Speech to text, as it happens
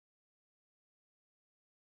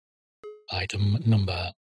Item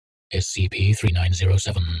Number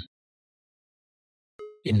SCP-3907.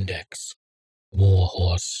 Index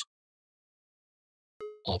Warhorse.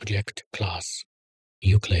 Object Class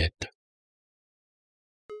Euclid.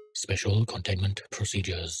 Special Containment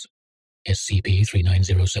Procedures.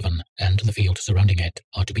 SCP-3907 and the field surrounding it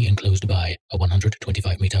are to be enclosed by a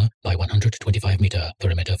 125-meter by 125-meter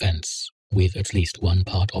perimeter fence, with at least one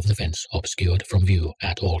part of the fence obscured from view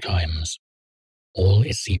at all times. All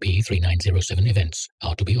SCP-3907 events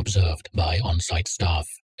are to be observed by on-site staff,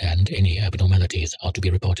 and any abnormalities are to be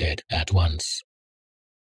reported at once.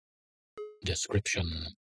 Description: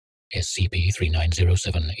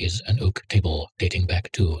 SCP-3907 is an oak table dating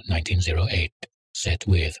back to 1908, set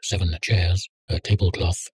with 7 chairs, a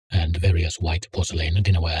tablecloth, and various white porcelain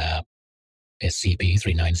dinnerware.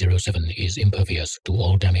 SCP-3907 is impervious to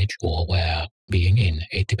all damage or wear, being in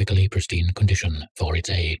a typically pristine condition for its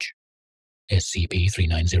age.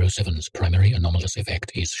 SCP-3907's primary anomalous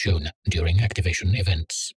effect is shown during activation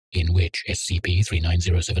events, in which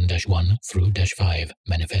SCP-3907-1 through -5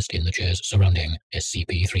 manifest in the chairs surrounding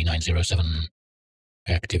SCP-3907.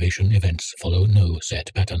 Activation events follow no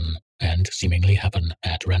set pattern, and seemingly happen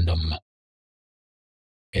at random.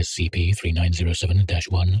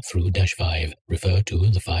 SCP-3907-1 through -5 refer to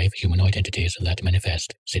the 5 humanoid entities that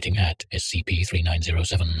manifest sitting at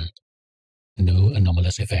SCP-3907. No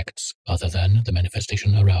anomalous effects other than the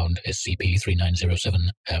manifestation around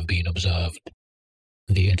SCP-3907 have been observed.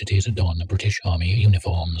 The entities don British Army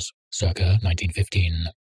uniforms, circa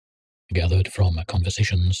 1915. Gathered from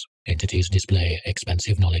conversations, entities display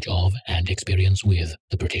expansive knowledge of and experience with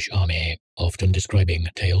the British Army, often describing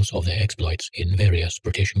tales of their exploits in various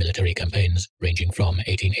British military campaigns ranging from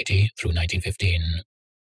 1880 through 1915.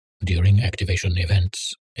 During activation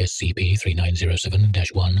events,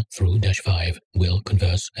 SCP-3907-1 through -5 will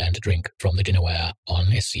converse and drink from the dinnerware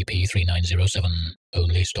on SCP-3907,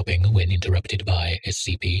 only stopping when interrupted by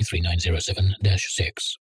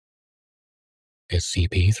SCP-3907-6.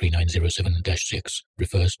 SCP-3907-6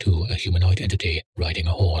 refers to a humanoid entity riding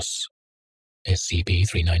a horse.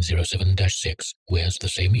 SCP-3907-6 wears the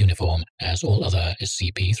same uniform as all other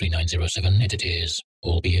SCP-3907 entities,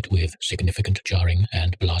 albeit with significant jarring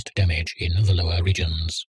and blast damage in the lower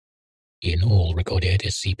regions. In all recorded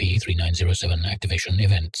SCP-3907 activation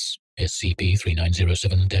events,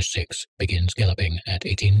 SCP-3907-6 begins galloping at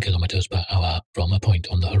 18 km per hour from a point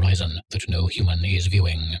on the horizon that no human is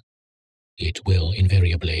viewing. It will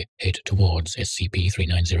invariably head towards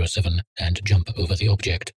SCP-3907 and jump over the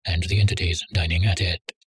object and the entities dining at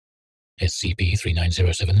it.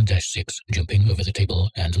 SCP-3907-6 jumping over the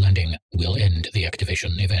table and landing will end the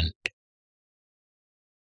activation event.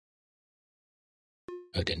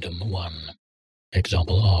 Addendum 1.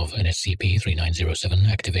 Example of an SCP-3907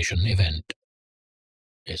 activation event.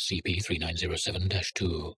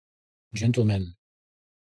 SCP-3907-2. Gentlemen.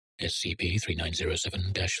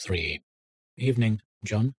 SCP-3907-3. Evening,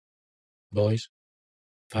 John. Boys.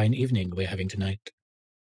 Fine evening we're having tonight.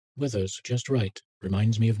 Weather's just right.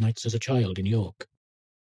 Reminds me of nights as a child in York.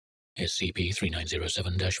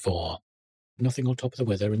 SCP-3907-4. Nothing'll top the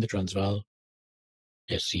weather in the Transvaal.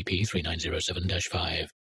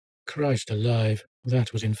 SCP-3907-5. Christ alive,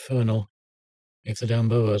 that was infernal. If the damn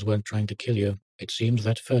Boers weren't trying to kill you, it seemed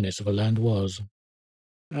that furnace of a land was.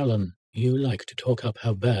 Alan, you like to talk up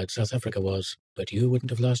how bad South Africa was, but you wouldn't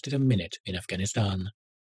have lasted a minute in Afghanistan.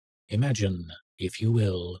 Imagine, if you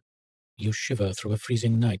will, you shiver through a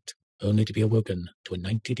freezing night, only to be awoken to a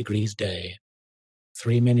 90-degree day.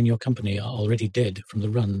 3 men in your company are already dead from the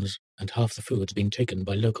runs, and half the food's been taken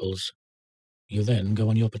by locals. You then go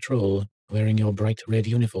on your patrol, wearing your bright red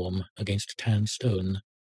uniform against tan stone.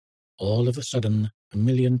 All of a sudden, 1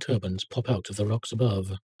 million turbans pop out of the rocks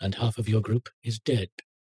above, and half of your group is dead.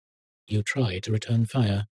 You try to return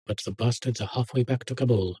fire, but the bastards are halfway back to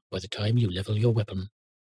Kabul by the time you level your weapon.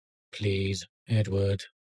 Please, Edward.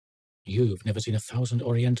 You've never seen 1,000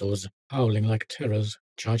 Orientals, howling like terrors,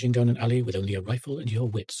 charging down an alley with only a rifle and your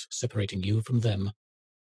wits separating you from them.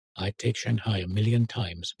 I'd take Shanghai 1 million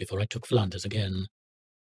times before I took Flanders again.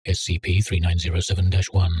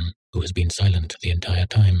 SCP-3907-1, who has been silent the entire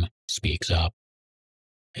time, speaks up.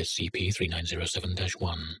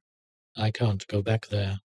 SCP-3907-1. I can't go back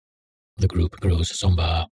there. The group grows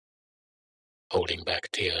somber. Holding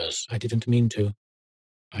back tears. I didn't mean to.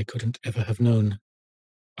 I couldn't ever have known.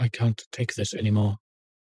 I can't take this anymore.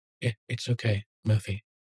 It's okay, Murphy.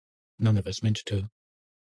 None of us meant to.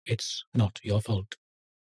 It's not your fault.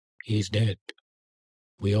 He's dead.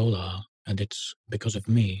 We all are, and it's because of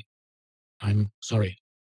me. I'm sorry.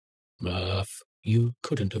 Murph, you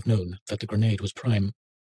couldn't have known that the grenade was prime.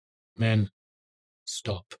 Men,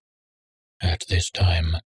 stop. At this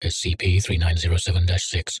time,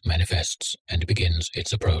 SCP-3907-6 manifests and begins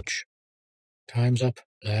its approach. Time's up,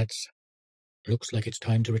 lads. Looks like it's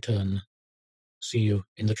time to return. See you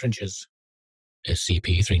in the trenches.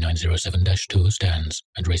 SCP-3907-2 stands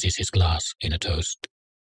and raises his glass in a toast.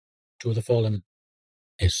 To the fallen.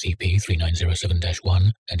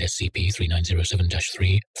 SCP-3907-1 and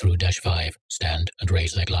SCP-3907-3 through -5 stand and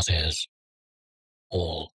raise their glasses.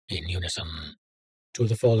 All in unison. To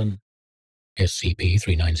the fallen.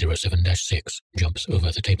 SCP-3907-6 jumps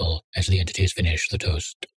over the table as the entities finish the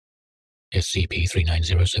toast.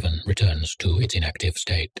 SCP-3907 returns to its inactive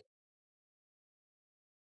state.